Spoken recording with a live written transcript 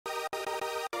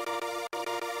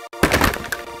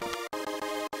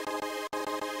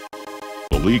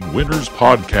League Winners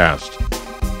Podcast.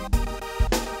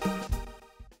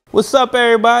 What's up,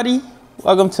 everybody?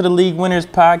 Welcome to the League Winners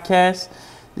Podcast.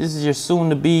 This is your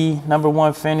soon-to-be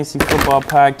 #1 fantasy football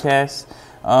podcast.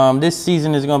 This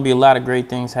season is going to be a lot of great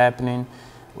things happening.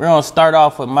 We're going to start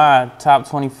off with my top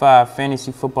 25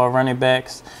 fantasy football running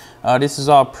backs. This is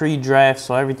all pre-draft,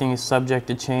 so everything is subject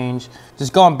to change.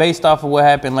 Just going based off of what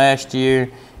happened last year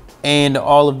and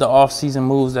all of the off-season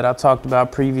moves that I talked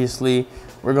about previously,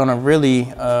 we're going to really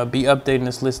be updating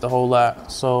this list a whole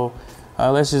lot. So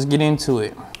let's just get into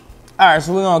it. All right,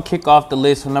 so we're going to kick off the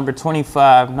list with number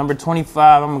 25. Number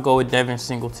 25, I'm going to go with Devin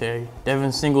Singletary.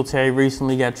 Devin Singletary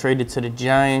recently got traded to the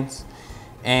Giants,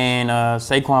 and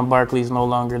Saquon Barkley is no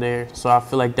longer there. So I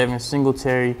feel like Devin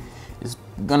Singletary is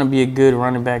going to be a good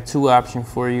running back 2 option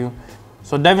for you.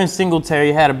 So Devin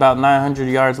Singletary had about 900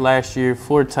 yards last year,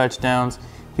 4 touchdowns.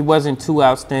 He wasn't too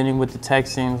outstanding with the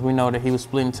Texans. We know that he was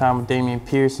splitting time with Dameon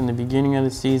Pierce in the beginning of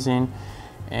the season.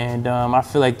 And I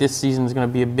feel like this season is going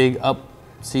to be a big up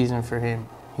season for him.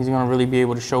 He's going to really be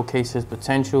able to showcase his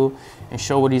potential and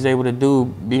show what he's able to do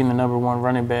being the #1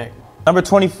 running back. Number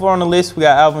 24 on the list, we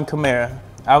got Alvin Kamara.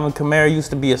 Alvin Kamara used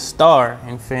to be a star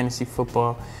in fantasy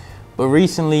football, but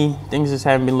recently things just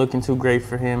haven't been looking too great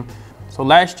for him. So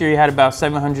last year he had about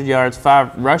 700 yards,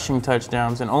 5 rushing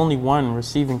touchdowns, and only 1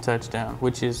 receiving touchdown,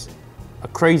 which is a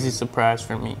crazy surprise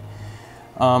for me.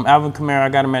 Alvin Kamara, I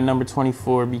got him at number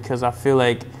 24 because I feel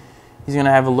like he's going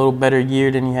to have a little better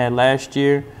year than he had last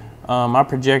year. My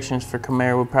projections for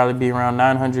Kamara would probably be around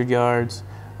 900 yards,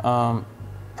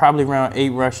 probably around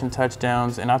 8 rushing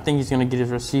touchdowns, and I think he's going to get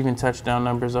his receiving touchdown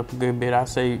numbers up a good bit. I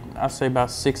say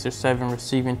about 6 or 7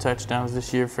 receiving touchdowns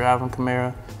this year for Alvin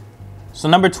Kamara. So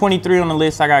number 23 on the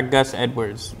list, I got Gus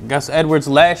Edwards. Gus Edwards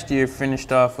last year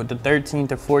finished off with the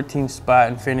 13th or 14th spot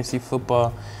in fantasy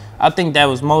football. I think that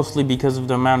was mostly because of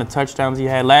the amount of touchdowns he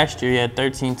had last year. He had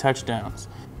 13 touchdowns.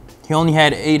 He only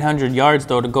had 800 yards,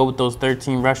 though, to go with those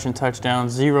 13 rushing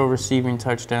touchdowns, 0 receiving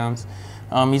touchdowns.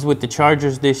 He's with the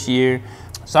Chargers this year.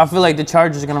 So I feel like the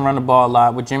Chargers are going to run the ball a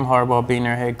lot with Jim Harbaugh being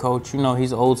their head coach. You know,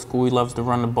 he's old school. He loves to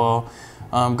run the ball.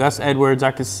 Gus Edwards,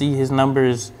 I could see his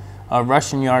numbers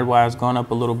rushing yard-wise going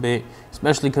up a little bit,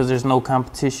 especially because there's no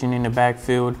competition in the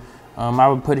backfield. I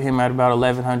would put him at about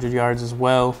 1,100 yards as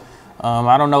well.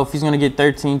 I don't know if he's going to get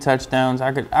 13 touchdowns.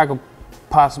 I could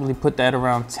possibly put that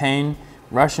around 10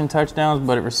 rushing touchdowns,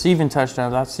 but at receiving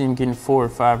touchdowns, I see him getting 4 or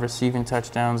 5 receiving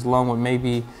touchdowns, along with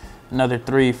maybe another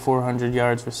 300-400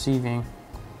 yards receiving.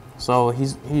 So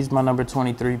he's my number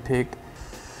 23 pick.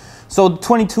 So the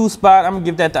 22 spot, I'm going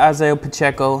to give that to Isaiah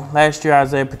Pacheco. Last year,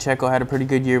 Isaiah Pacheco had a pretty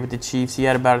good year with the Chiefs. He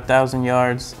had about 1,000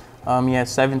 yards. He had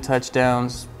 7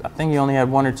 touchdowns. I think he only had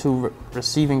 1 or 2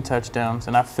 receiving touchdowns,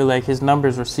 and I feel like his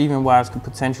numbers receiving-wise could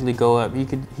potentially go up. He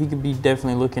could be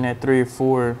definitely looking at 3 or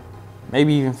 4,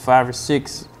 maybe even 5 or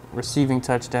 6 receiving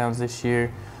touchdowns this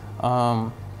year.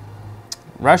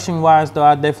 Rushing-wise, though,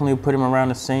 I definitely put him around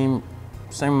the same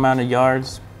amount of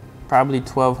yards, probably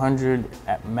 1,200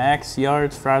 at max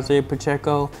yards for Isaiah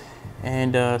Pacheco.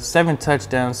 And 7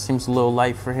 touchdowns seems a little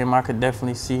light for him. I could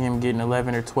definitely see him getting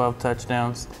 11 or 12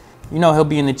 touchdowns. You know, he'll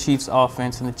be in the Chiefs'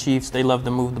 offense, and the Chiefs, they love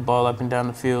to move the ball up and down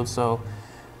the field, so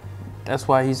that's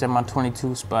why he's at my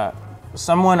 22 spot.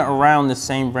 Someone around the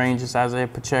same range as Isaiah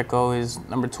Pacheco is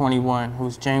number 21,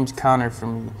 who's James Conner for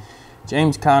me.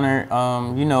 James Conner,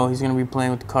 you know, he's going to be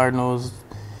playing with the Cardinals.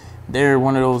 They're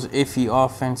one of those iffy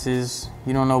offenses.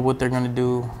 You don't know what they're going to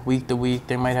do week to week.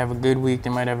 They might have a good week. They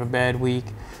might have a bad week.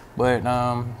 But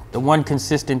the one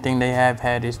consistent thing they have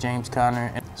had is James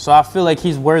Conner. So I feel like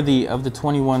he's worthy of the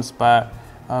 21 spot.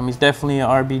 He's definitely an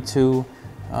RB2.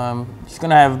 He's going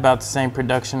to have about the same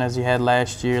production as he had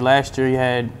last year. Last year he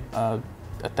had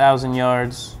 1,000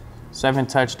 yards, 7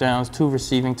 touchdowns, 2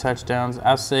 receiving touchdowns.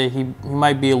 I'd say he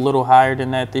might be a little higher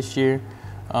than that this year.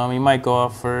 He might go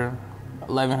off for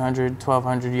 1,100,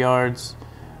 1,200 yards.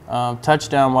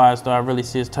 Touchdown-wise, though, I really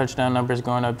see his touchdown numbers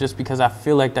going up just because I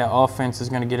feel like that offense is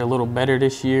going to get a little better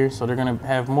this year. So they're going to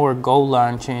have more goal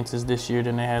line chances this year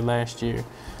than they had last year.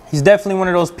 He's definitely one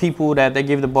of those people that they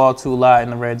give the ball to a lot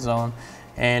in the red zone.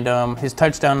 And his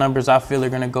touchdown numbers, I feel, are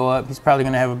going to go up. He's probably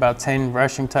going to have about 10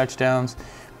 rushing touchdowns,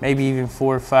 maybe even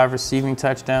 4 or 5 receiving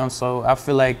touchdowns. So I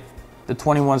feel like the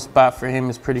 21 spot for him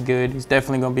is pretty good. He's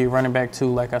definitely going to be a running back,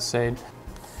 too, like I said.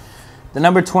 The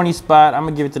number 20 spot, I'm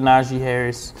going to give it to Najee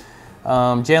Harris.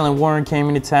 Jaylen Warren came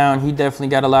into town. He definitely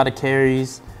got a lot of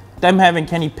carries. Them having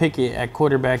Kenny Pickett at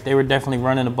quarterback, they were definitely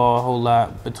running the ball a whole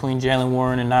lot between Jaylen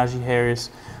Warren and Najee Harris.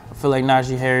 I feel like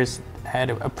Najee Harris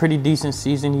had a pretty decent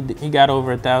season. He got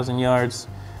over 1,000 yards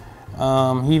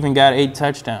He even got 8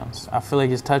 touchdowns. I feel like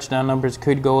his touchdown numbers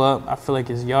could go up. I feel like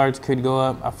his yards could go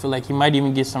up. I feel like he might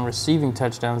even get some receiving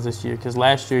touchdowns this year because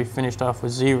last year he finished off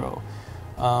with 0.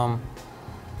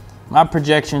 My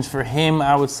projections for him,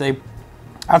 I'd say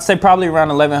probably around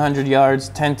 1,100 yards,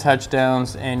 10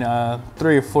 touchdowns, and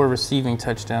 3 or 4 receiving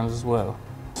touchdowns as well.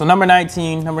 So number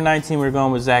 19, we're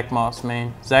going with Zach Moss,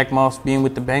 man. Zach Moss being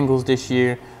with the Bengals this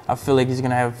year, I feel like he's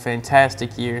going to have a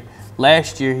fantastic year.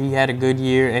 Last year, he had a good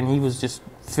year, and he was just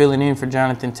filling in for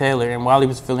Jonathan Taylor. And while he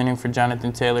was filling in for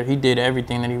Jonathan Taylor, he did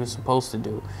everything that he was supposed to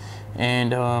do.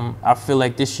 And I feel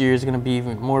like this year is going to be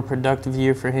even more productive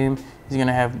year for him. He's going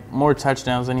to have more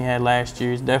touchdowns than he had last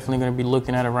year. He's definitely going to be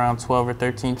looking at around 12 or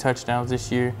 13 touchdowns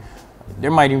this year.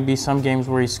 There might even be some games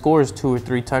where he scores 2 or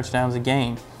 3 touchdowns a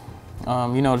game.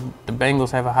 You know, the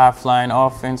Bengals have a high-flying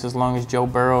offense as long as Joe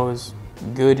Burrow is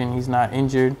good and he's not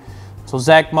injured. So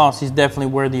Zach Moss, he's definitely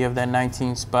worthy of that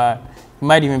 19 spot. He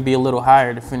might even be a little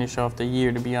higher to finish off the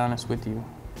year, to be honest with you.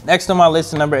 Next on my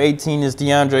list, number 18, is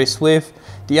DeAndre Swift.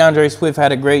 DeAndre Swift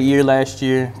had a great year last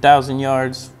year, 1,000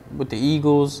 yards with the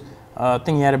Eagles. I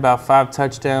think he had about 5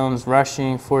 touchdowns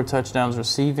rushing, 4 touchdowns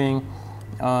receiving.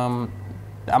 I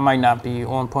might not be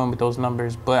on point with those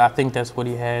numbers, but I think that's what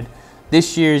he had.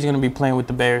 This year, he's going to be playing with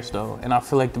the Bears, though, and I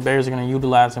feel like the Bears are going to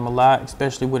utilize him a lot,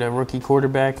 especially with a rookie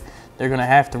quarterback. They're going to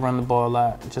have to run the ball a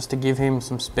lot just to give him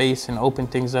some space and open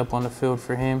things up on the field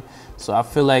for him. So I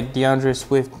feel like DeAndre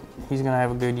Swift, he's going to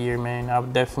have a good year, man. I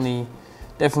would definitely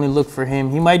look for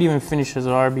him. He might even finish as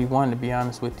an RB1, to be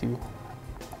honest with you.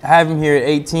 I have him here at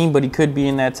 18, but he could be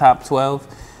in that top 12.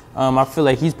 I feel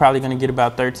like he's probably going to get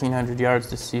about 1,300 yards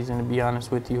this season, to be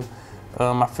honest with you.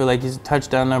 I feel like his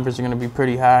touchdown numbers are going to be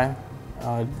pretty high.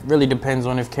 It really depends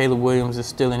on if Caleb Williams is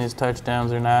still in his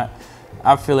touchdowns or not.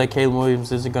 I feel like Caleb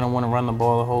Williams isn't going to want to run the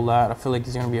ball a whole lot. I feel like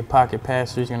he's going to be a pocket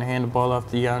passer. He's going to hand the ball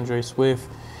off to DeAndre Swift.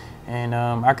 And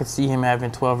I could see him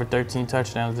having 12 or 13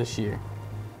 touchdowns this year.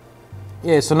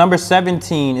 Yeah, so number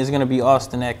 17 is going to be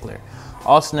Austin Ekeler.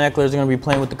 Austin Ekeler is going to be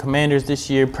playing with the Commanders this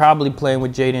year, probably playing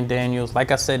with Jayden Daniels. Like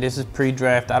I said, this is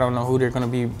pre-draft. I don't know who they're going to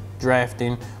be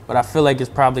drafting, but I feel like it's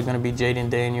probably going to be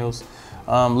Jayden Daniels.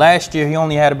 Last year, he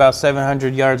only had about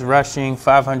 700 yards rushing,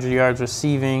 500 yards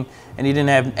receiving, and he didn't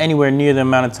have anywhere near the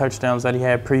amount of touchdowns that he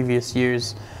had previous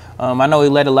years. I know he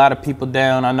let a lot of people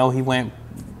down. I know he went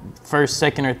first,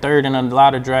 second, or third in a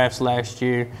lot of drafts last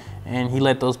year, and he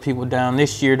let those people down.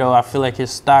 This year, though, I feel like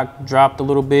his stock dropped a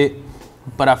little bit,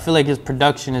 but I feel like his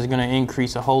production is going to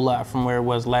increase a whole lot from where it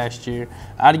was last year.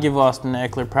 I'd give Austin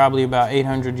Ekeler probably about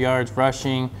 800 yards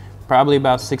rushing, probably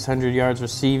about 600 yards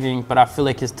receiving, but I feel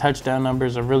like his touchdown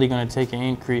numbers are really going to take an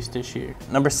increase this year.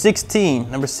 Number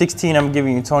 16, I'm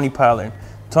giving you Tony Pollard.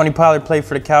 Tony Pollard played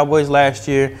for the Cowboys last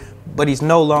year, but he's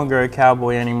no longer a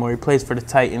Cowboy anymore. He plays for the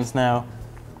Titans now.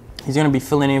 He's going to be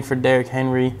filling in for Derrick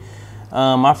Henry.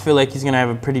 I feel like he's going to have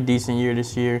a pretty decent year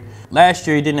this year. Last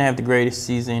year, he didn't have the greatest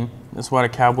season. That's why the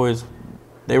Cowboys,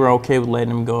 they were okay with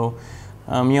letting him go.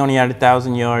 He only had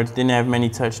 1,000 yards, didn't have many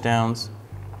touchdowns.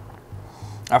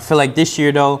 I feel like this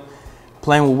year, though,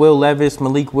 playing with Will Levis,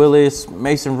 Malik Willis,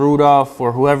 Mason Rudolph,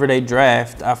 or whoever they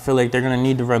draft, I feel like they're going to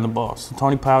need to run the ball. So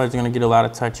Tony Pollard's going to get a lot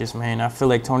of touches, man. I feel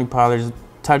like Tony Pollard's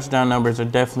touchdown numbers are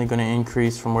definitely going to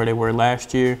increase from where they were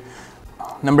last year.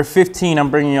 Number 15, I'm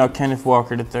bringing y'all Kenneth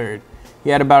Walker III. He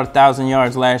had about 1,000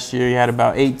 yards last year. He had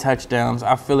about 8 touchdowns.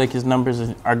 I feel like his numbers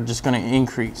are just going to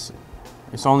increase.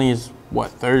 It's only his,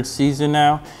 3rd season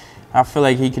now? I feel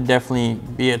like he could definitely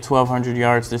be at 1,200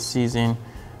 yards this season.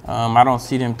 I don't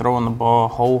see them throwing the ball a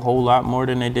whole lot more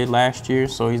than they did last year,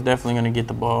 so he's definitely going to get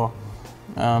the ball.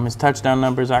 His touchdown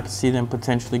numbers, I could see them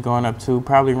potentially going up too,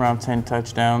 probably around 10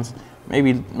 touchdowns,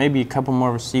 maybe a couple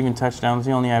more receiving touchdowns.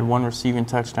 He only had 1 receiving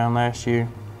touchdown last year,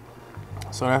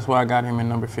 so that's why I got him at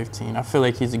number 15. I feel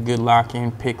like he's a good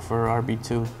lock-in pick for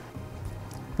RB2.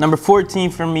 Number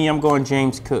 14 for me, I'm going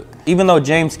James Cook. Even though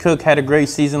James Cook had a great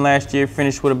season last year,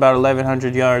 finished with about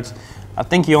 1,100 yards, I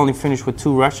think he only finished with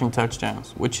 2 rushing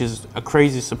touchdowns, which is a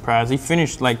crazy surprise. He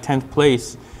finished like 10th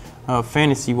place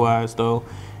fantasy-wise, though.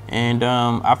 And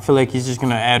I feel like he's just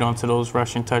going to add on to those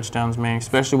rushing touchdowns, man,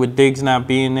 especially with Diggs not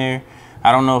being there.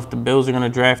 I don't know if the Bills are going to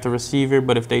draft a receiver,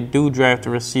 but if they do draft a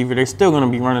receiver, they're still going to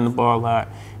be running the ball a lot.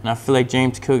 And I feel like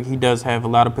James Cook, he does have a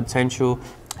lot of potential.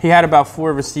 He had about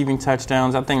 4 receiving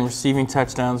touchdowns. I think receiving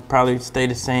touchdowns probably stay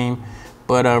the same.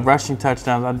 But rushing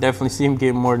touchdowns, I definitely see him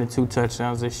getting more than 2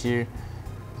 touchdowns this year.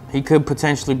 He could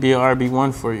potentially be an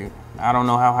RB1 for you. I don't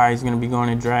know how high he's going to be going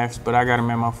in drafts, but I got him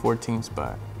at my 14th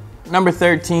spot. Number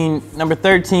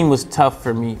 13 was tough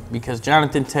for me because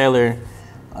Jonathan Taylor,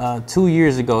 2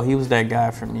 years ago, he was that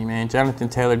guy for me, man. Jonathan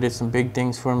Taylor did some big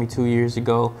things for me 2 years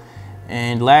ago.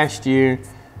 And last year,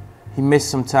 He missed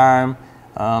some time.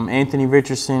 Anthony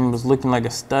Richardson was looking like a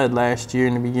stud last year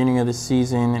in the beginning of the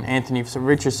season, and Anthony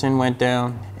Richardson went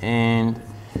down. And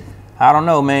I don't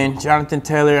know, man. Jonathan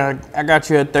Taylor, I got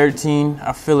you at 13.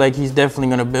 I feel like he's definitely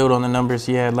going to build on the numbers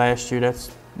he had last year.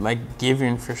 That's like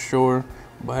given for sure.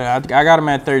 But I got him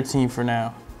at 13 for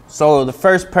now. So the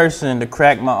first person to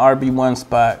crack my RB1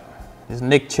 spot is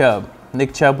Nick Chubb.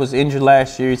 Nick Chubb was injured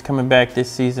last year. He's coming back this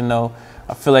season, though.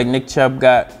 I feel like Nick Chubb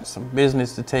got some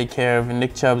business to take care of, and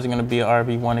Nick Chubb is going to be an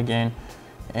RB1 again.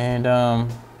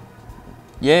 And,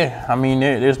 yeah, I mean,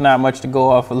 there's not much to go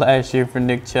off of last year for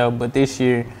Nick Chubb, but this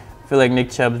year, I feel like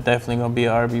Nick Chubb is definitely going to be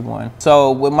an RB1.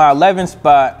 So with my 11th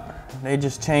spot, they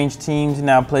just changed teams. He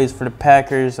now plays for the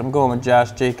Packers. I'm going with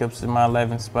Josh Jacobs in my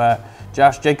 11th spot.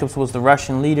 Josh Jacobs was the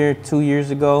rushing leader 2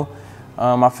 years ago.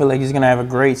 I feel like he's going to have a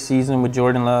great season with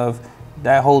Jordan Love.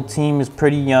 That whole team is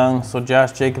pretty young, so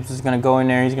Josh Jacobs is going to go in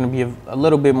there. He's going to be a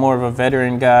little bit more of a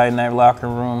veteran guy in that locker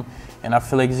room, and I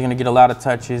feel like he's going to get a lot of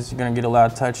touches. He's going to get a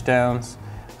lot of touchdowns.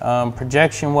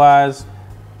 Projection-wise,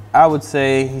 I would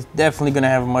say he's definitely going to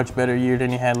have a much better year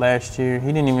than he had last year. He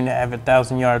didn't even have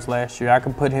 1,000 yards last year. I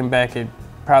could put him back at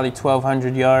probably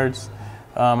 1,200 yards.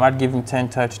 I'd give him 10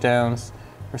 touchdowns.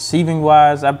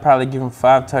 Receiving-wise, I'd probably give him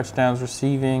 5 touchdowns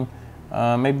receiving,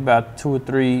 maybe about 2 or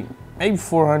 3, maybe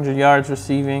 400 yards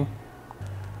receiving.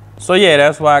 So, yeah,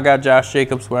 that's why I got Josh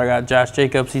Jacobs where I got Josh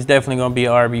Jacobs. He's definitely going to be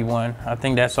an RB1. I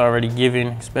think that's already given,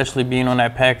 especially being on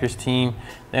that Packers team.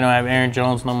 They don't have Aaron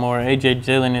Jones no more. A.J.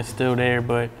 Dillon is still there,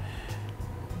 but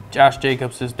Josh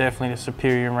Jacobs is definitely the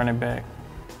superior running back.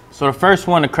 So the first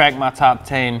one to crack my top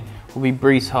 10 will be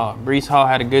Breece Hall. Breece Hall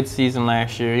had a good season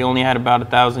last year. He only had about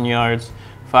 1,000 yards,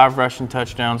 5 rushing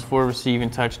touchdowns, 4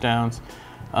 receiving touchdowns.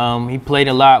 He played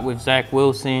a lot with Zach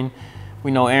Wilson. We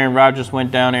know Aaron Rodgers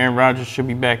went down. Aaron Rodgers should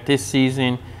be back this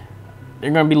season. They're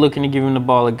going to be looking to give him the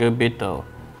ball a good bit, though.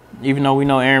 Even though we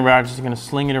know Aaron Rodgers is going to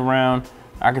sling it around,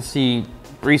 I can see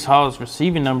Breece Hall's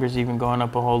receiving numbers even going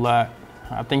up a whole lot.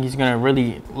 I think he's going to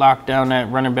really lock down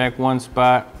that running back 1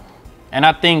 spot. And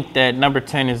I think that number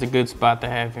 10 is a good spot to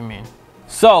have him in.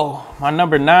 So, my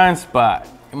number 9 spot,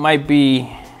 it might be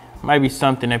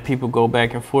something that people go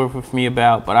back and forth with me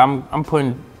about, but I'm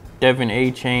putting Devon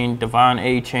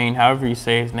Achane, however you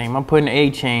say his name. I'm putting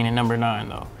Achane in number 9,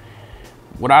 though.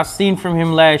 What I've seen from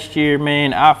him last year,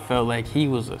 man, I felt like he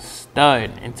was a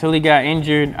stud until he got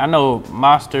injured. I know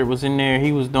Mostert was in there.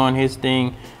 He was doing his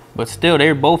thing, but still, they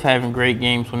were both having great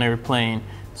games when they were playing.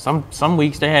 Some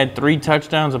weeks they had 3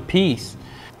 touchdowns apiece.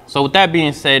 So with that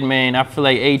being said, man, I feel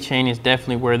like Achane is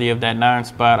definitely worthy of that 9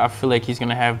 spot. I feel like he's going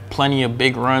to have plenty of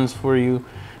big runs for you.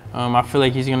 I feel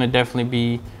like he's going to definitely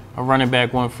be a running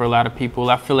back 1 for a lot of people.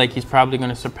 I feel like he's probably going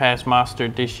to surpass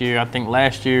Mostert this year. I think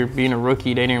last year, being a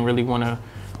rookie, they didn't really want to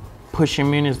push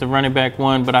him in as the running back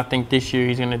 1, but I think this year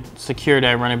he's going to secure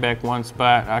that running back 1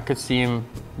 spot. I could see him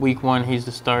week 1, he's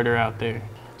the starter out there.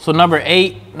 So number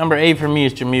 8 for me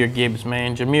is Jahmyr Gibbs,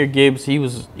 man. Jahmyr Gibbs, he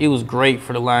was great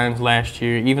for the Lions last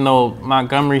year. Even though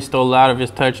Montgomery stole a lot of his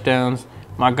touchdowns,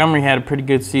 Montgomery had a pretty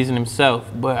good season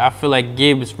himself. But I feel like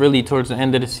Gibbs really towards the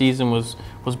end of the season was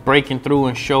breaking through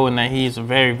and showing that he's a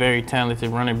very, very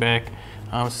talented running back.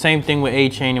 Same thing with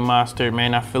Achane and Mostert,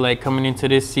 man. I feel like coming into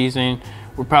this season,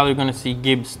 we're probably going to see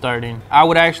Gibbs starting. I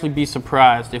would actually be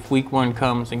surprised if week 1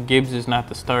 comes and Gibbs is not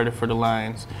the starter for the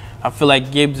Lions. I feel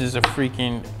like Gibbs is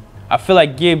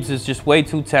just way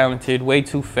too talented, way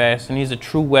too fast, and he's a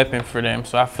true weapon for them.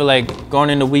 So I feel like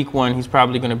going into week 1, he's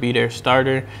probably going to be their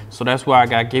starter. So that's why I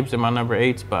got Gibbs in my number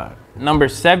 8 spot. Number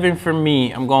 7 for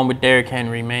me, I'm going with Derrick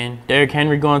Henry, man. Derrick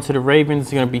Henry going to the Ravens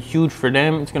is going to be huge for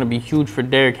them. It's going to be huge for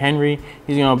Derrick Henry.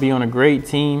 He's going to be on a great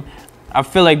team. I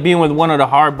feel like being with one of the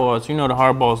hardballs, you know the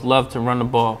hardballs love to run the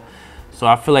ball. So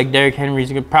I feel like Derrick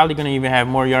Henry's probably going to even have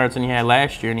more yards than he had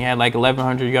last year. And he had like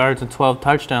 1,100 yards and 12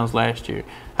 touchdowns last year.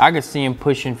 I could see him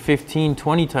pushing 15,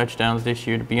 20 touchdowns this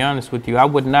year, to be honest with you. I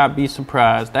would not be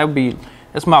surprised.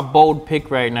 That's my bold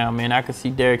pick right now, man. I could see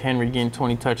Derrick Henry getting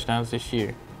 20 touchdowns this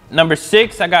year. Number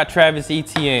 6, I got Travis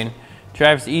Etienne.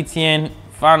 Travis Etienne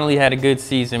finally had a good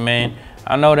season, man.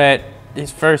 I know that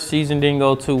his first season didn't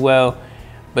go too well.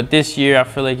 But this year, I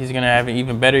feel like he's going to have an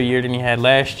even better year than he had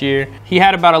last year. He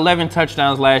had about 11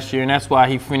 touchdowns last year, and that's why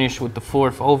he finished with the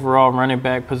 4th overall running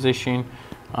back position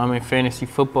in fantasy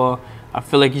football. I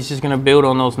feel like he's just going to build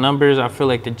on those numbers. I feel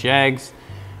like the Jags,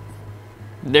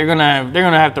 they're gonna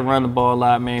have to run the ball a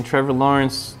lot, man. Trevor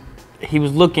Lawrence, he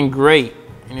was looking great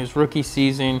in his rookie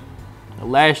season.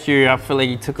 Last year, I feel like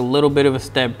he took a little bit of a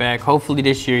step back. Hopefully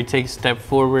this year he takes a step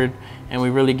forward, and we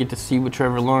really get to see what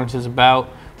Trevor Lawrence is about.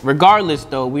 Regardless,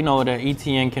 though, we know that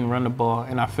Etienne can run the ball,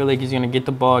 and I feel like he's going to get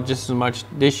the ball just as much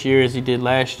this year as he did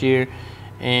last year.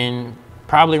 and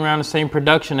probably around the same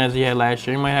production as he had last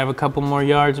year. He might have a couple more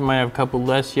yards, he might have a couple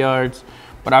less yards,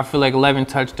 but I feel like 11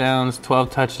 touchdowns,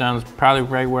 12 touchdowns, probably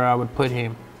right where I would put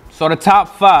him. So the top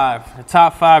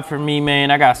five for me,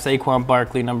 man, I got Saquon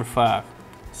Barkley, number 5.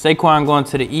 Saquon going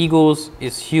to the Eagles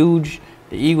is huge.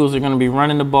 The Eagles are going to be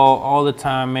running the ball all the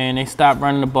time, man. They stopped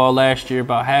running the ball last year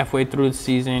about halfway through the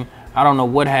season. I don't know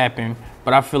what happened,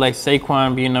 but I feel like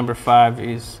Saquon being number 5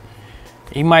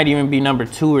 he might even be number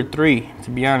 2 or 3,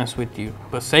 to be honest with you.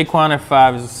 But Saquon at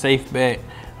 5 is a safe bet.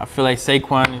 I feel like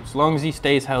Saquon, as long as he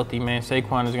stays healthy, man,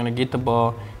 Saquon is going to get the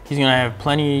ball. He's going to have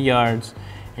plenty of yards,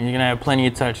 and he's going to have plenty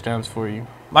of touchdowns for you.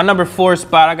 My number 4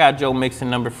 spot, I got Joe Mixon,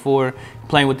 number 4,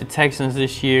 playing with the Texans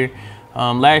this year.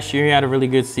 Last year, he had a really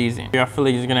good season. I feel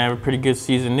like he's going to have a pretty good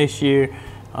season this year.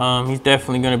 He's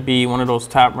definitely going to be one of those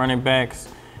top running backs.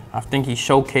 I think he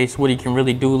showcased what he can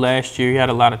really do last year. He had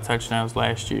a lot of touchdowns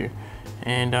last year.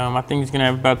 And I think he's going to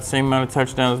have about the same amount of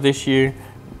touchdowns this year,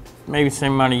 maybe the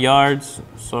same amount of yards.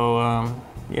 So,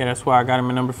 yeah, that's why I got him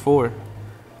at number 4.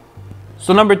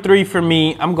 So number 3 for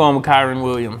me, I'm going with Kyren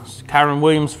Williams. Kyren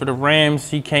Williams for the Rams.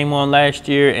 He came on last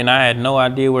year, and I had no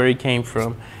idea where he came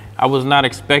from. I was not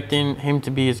expecting him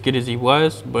to be as good as he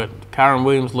was, but Kyren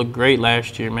Williams looked great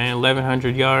last year, man.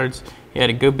 1,100 yards. He had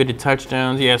a good bit of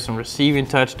touchdowns. He had some receiving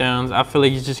touchdowns. I feel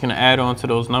like he's just going to add on to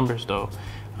those numbers, though.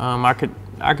 I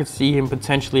could see him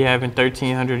potentially having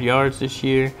 1,300 yards this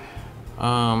year.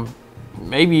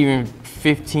 Maybe even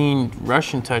 15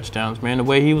 rushing touchdowns, man. The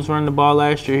way he was running the ball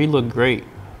last year, he looked great.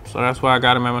 So that's why I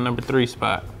got him at my number 3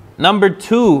 spot. Number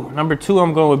two,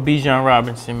 I'm going with Bijan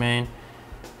Robinson, man.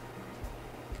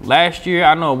 Last year,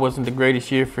 I know it wasn't the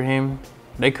greatest year for him.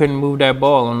 They couldn't move that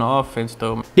ball on the offense,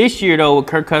 though. This year, though, with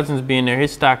Kirk Cousins being there,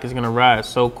 his stock is going to rise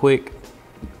so quick.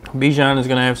 Bijan is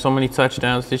going to have so many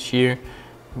touchdowns this year.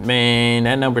 Man,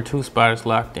 that number 2 spot is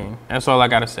locked in. That's all I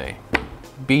got to say.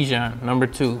 Bijan, number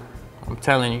 2. I'm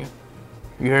telling you.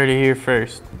 You heard it here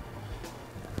first.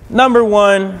 Number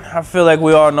 1, I feel like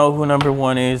we all know who number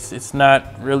 1 is. It's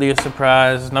not really a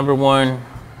surprise. Number 1,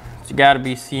 it's got to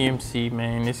be CMC,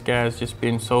 man. This guy's just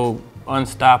been so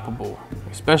unstoppable,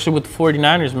 especially with the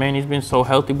 49ers, man. He's been so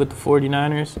healthy with the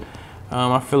 49ers.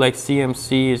 I feel like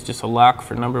CMC is just a lock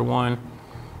for number 1.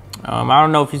 I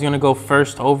don't know if he's going to go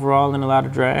first overall in a lot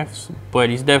of drafts,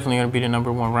 but he's definitely going to be the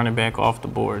number 1 running back off the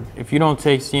board. If you don't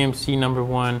take CMC number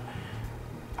 1,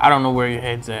 I don't know where your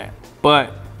head's at.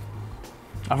 But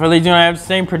I feel like he's going to have the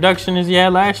same production as he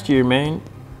had last year, man.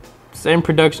 Same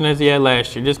production as he had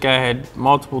last year. This guy had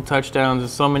multiple touchdowns in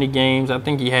so many games. I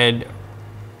think he had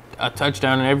a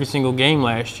touchdown in every single game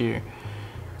last year.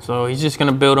 So he's just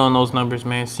going to build on those numbers,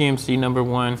 man. CMC number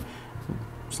 1.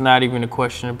 It's not even a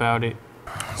question about it.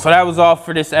 So that was all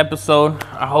for this episode.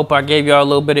 I hope I gave y'all a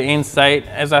little bit of insight.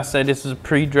 As I said, this is a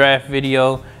pre-draft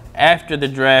video. After the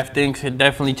draft, things had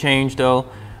definitely changed, though.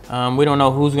 We don't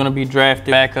know who's going to be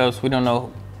drafted. Backups. We don't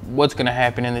know what's going to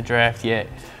happen in the draft yet.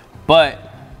 But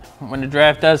when the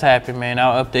draft does happen, man,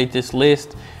 I'll update this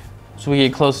list. So we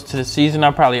get closer to the season,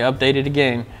 I'll probably update it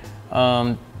again.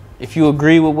 If you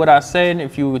agree with what I said,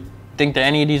 if you think that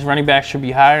any of these running backs should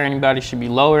be higher, anybody should be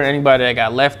lower, anybody that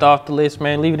got left off the list,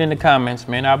 man, leave it in the comments,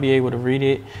 man. I'll be able to read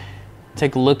it,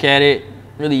 take a look at it,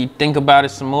 really think about it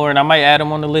some more, and I might add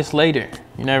them on the list later.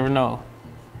 You never know.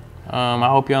 I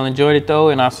hope y'all enjoyed it, though,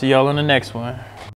 and I'll see y'all on the next one.